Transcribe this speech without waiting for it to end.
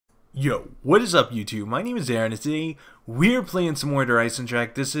Yo, what is up YouTube? My name is Aaron and today we're playing some more Horizon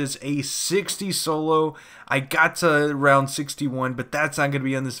Track. This is a 60 solo. I got to round 61, but that's not going to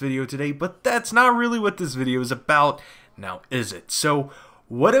be on this video today. But that's not really what this video is about, now is it? So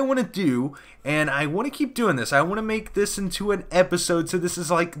what I want to do, and I want to keep doing this, I want to make this into an episode. So this is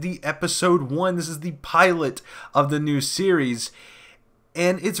like the episode 1, this is the pilot of the new series.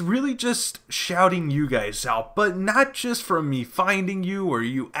 And it's really just shouting you guys out, but not just from me finding you or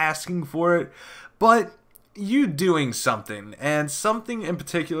you asking for it, but you doing something, and something in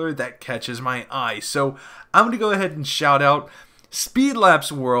particular that catches my eye. So I'm going to go ahead and shout out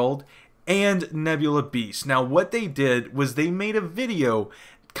Speedlapse World and Nebula Beast. Now what they did was they made a video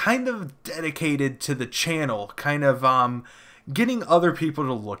kind of dedicated to the channel, kind of getting other people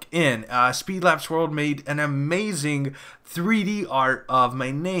to look in. Speedlapse World made an amazing 3D art of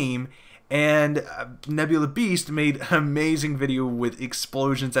my name, and Nebula Beast made an amazing video with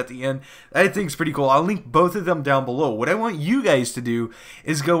explosions at the end. I think it's pretty cool. I'll link both of them down below. What I want you guys to do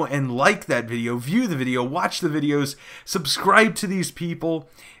is go and like that video, view the video, watch the videos, subscribe to these people,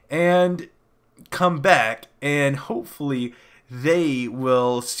 and come back, and hopefully they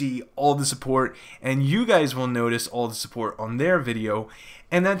will see all the support and you guys will notice all the support on their video,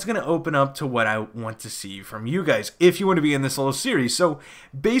 and that's going to open up to what I want to see from you guys if you want to be in this little series. So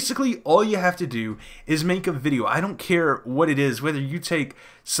basically all you have to do is make a video. I don't care what it is, whether you take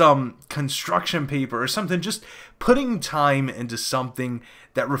some construction paper or something, just putting time into something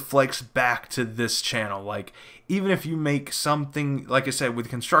that reflects back to this channel. Like even if you make something, like I said, with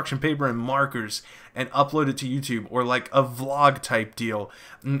construction paper and markers and upload it to YouTube, or like a vlog type deal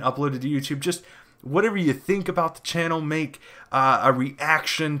and upload it to YouTube, just whatever you think about the channel, make a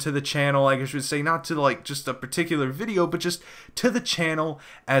reaction to the channel, I should say, not to like just a particular video, but just to the channel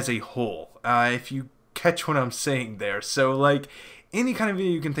as a whole, if you catch what I'm saying there. So like any kind of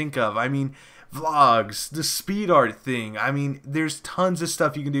video you can think of, I mean, vlogs, the speed art thing, I mean, there's tons of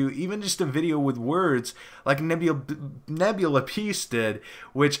stuff you can do, even just a video with words like Nebula Beast did,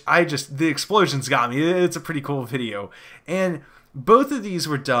 which the explosions got me. It's a pretty cool video. And both of these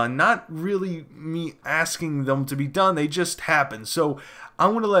were done, not really me asking them to be done, they just happened. So I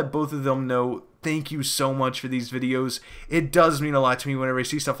want to let both of them know thank you so much for these videos. It does mean a lot to me whenever I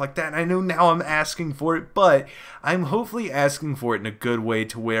see stuff like that, and I know now I'm asking for it, but I'm hopefully asking for it in a good way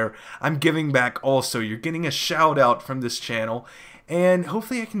to where I'm giving back also. You're getting a shout out from this channel, and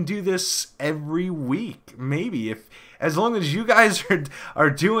hopefully I can do this every week, maybe, as long as you guys are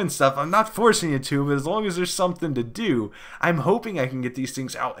doing stuff. I'm not forcing you to, but as long as there's something to do, I'm hoping I can get these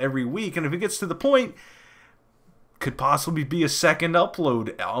things out every week. And if it gets to the point, could possibly be a second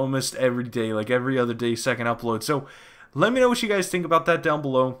upload almost every day, like every other day, second upload. So let me know what you guys think about that down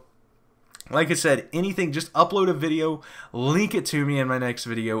below. Like I said, anything, just upload a video, link it to me in my next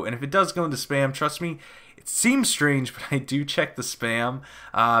video, and if it does go into spam, trust me, it seems strange, but I do check the spam,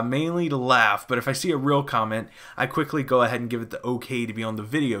 mainly to laugh, but if I see a real comment, I quickly go ahead and give it the okay to be on the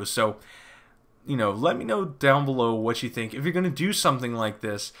video. So, you know, let me know down below what you think, if you're going to do something like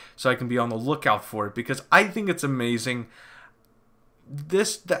this, so I can be on the lookout for it, because I think it's amazing.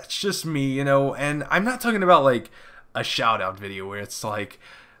 That's just me, you know, and I'm not talking about like a shout out video where it's like,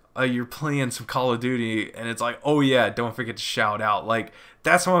 you're playing some Call of Duty and it's like, oh yeah, don't forget to shout out. Like,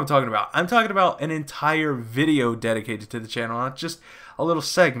 that's what I'm talking about. I'm talking about an entire video dedicated to the channel, not just a little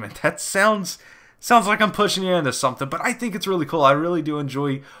segment. That sounds like I'm pushing you into something, but I think it's really cool. I really do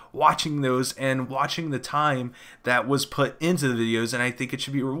enjoy watching those and watching the time that was put into the videos, and I think it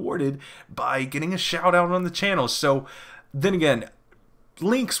should be rewarded by getting a shout out on the channel. So then again,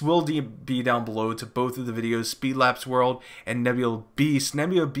 links will be down below to both of the videos, Speedlapse World and Nebula Beast.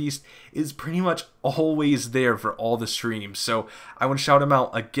 Nebula Beast is pretty much always there for all the streams, so I want to shout him out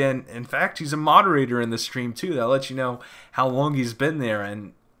again. In fact, he's a moderator in the stream too. That lets you know how long he's been there,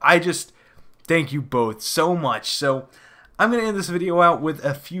 and I just thank you both so much. So I'm going to end this video out with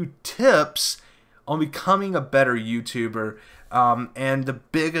a few tips on becoming a better YouTuber. And the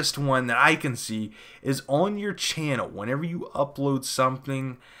biggest one that I can see is on your channel. Whenever you upload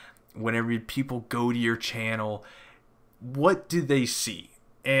something, whenever people go to your channel, what do they see?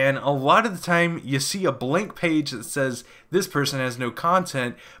 And a lot of the time you see a blank page that says this person has no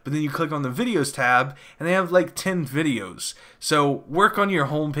content, but then you click on the videos tab and they have like 10 videos. So work on your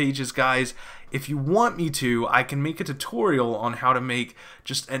home pages, guys. If you want me to, I can make a tutorial on how to make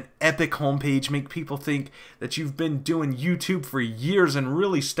just an epic homepage, make people think that you've been doing YouTube for years and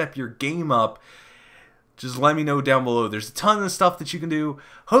really step your game up. Just let me know down below. There's a ton of stuff that you can do.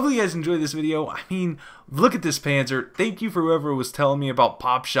 Hopefully you guys enjoyed this video. I mean, look at this Panzer. Thank you for whoever was telling me about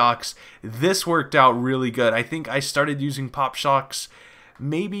Pop Shocks. This worked out really good. I think I started using Pop Shocks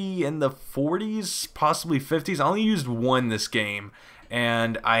maybe in the 40s, possibly 50s. I only used one this game,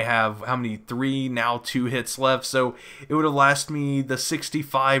 and I have, how many, 3, now 2 hits left, so it would have lasted me the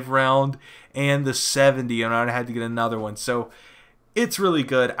 65 round and the 70, and I would have had to get another one. So it's really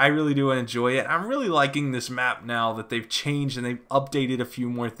good. I really do enjoy it. I'm really liking this map now that they've changed and they've updated a few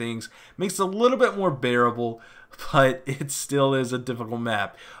more things. Makes it a little bit more bearable, but it still is a difficult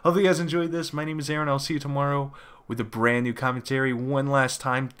map. Hope you guys enjoyed this. My name is Aaron. I'll see you tomorrow with a brand new commentary. One last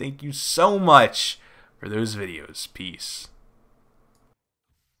time, thank you so much for those videos. Peace.